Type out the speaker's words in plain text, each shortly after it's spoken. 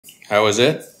How was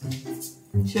it?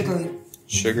 Sugary.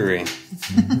 Sugary.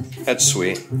 That's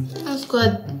sweet. That's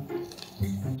good.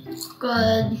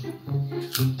 Good.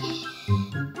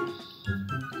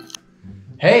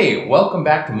 Hey, welcome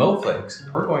back to Moflakes.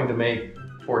 We're going to make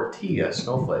tortilla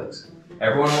snowflakes.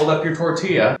 Everyone hold up your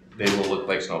tortilla. They will look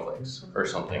like snowflakes or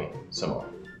something similar.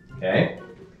 Okay?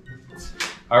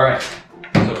 All right.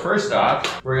 So first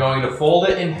off, we're going to fold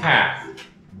it in half.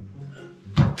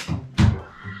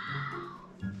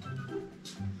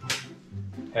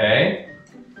 Okay?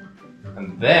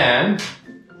 And then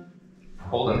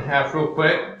fold it in half real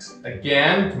quick.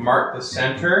 Again, to mark the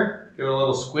center, give it a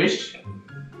little squish.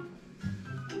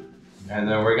 And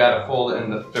then we gotta fold it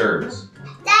into thirds.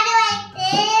 Daddy, like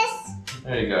this.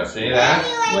 There you go, see that?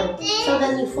 Daddy, like this. So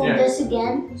then you fold this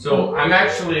again? So I'm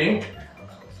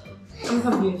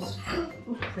confused.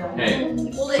 Okay,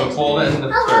 so fold it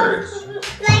into thirds.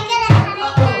 Like it and cut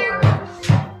it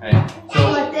down. Okay,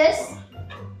 so like this?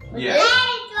 yeah. Daddy,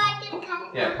 so I can cut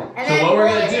it Yeah. down. So what we're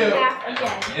gonna fold it in do half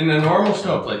again. in the normal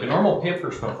snowflake, a normal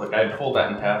paper snowflake, I'd fold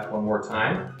that in half one more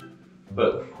time.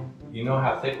 But you know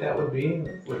how thick that would be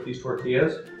with these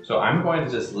tortillas? So I'm going to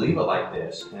just leave it like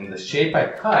this. And the shape I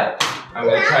cut, I'm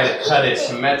going to try to cut it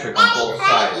symmetric on both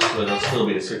sides so it'll still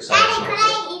be a six-sided Daddy,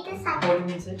 could snowflake. I eat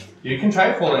this side? You can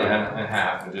try folding it in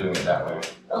half and doing it that way.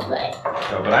 Okay.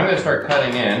 So, but I'm going to start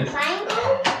cutting in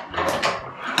Triangle?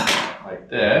 like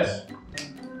this.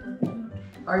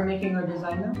 Are you making a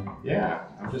design now? Yeah,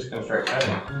 I'm just going to start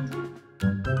cutting.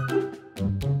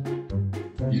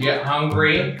 You get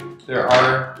hungry, there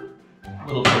are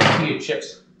little tortilla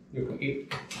chips you can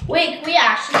eat. Wait, can we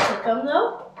actually cook them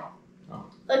though? Oh.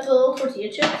 Like the little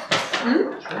tortilla chips?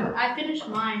 Hmm? Sure. I finished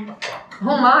mine.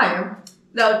 Oh my.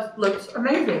 That looks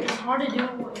amazing. It's hard to do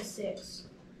with 6.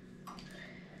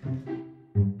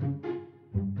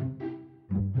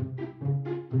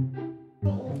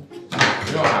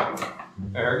 You don't have to.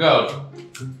 There it goes.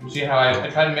 See how I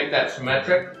tried to make that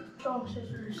symmetric? Strong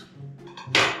scissors.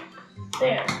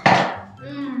 There.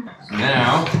 So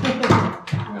now,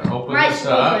 I'm gonna open this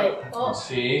up and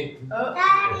see if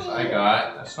I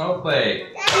got a snowflake.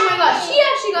 Oh my gosh, she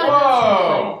actually got a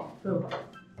good snowflake.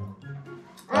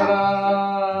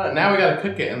 Ta-da! Now we gotta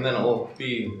cook it and then it will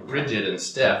be rigid and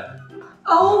stiff.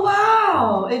 Oh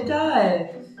wow, it does.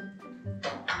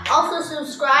 Also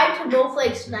subscribe to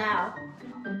Moflakes now.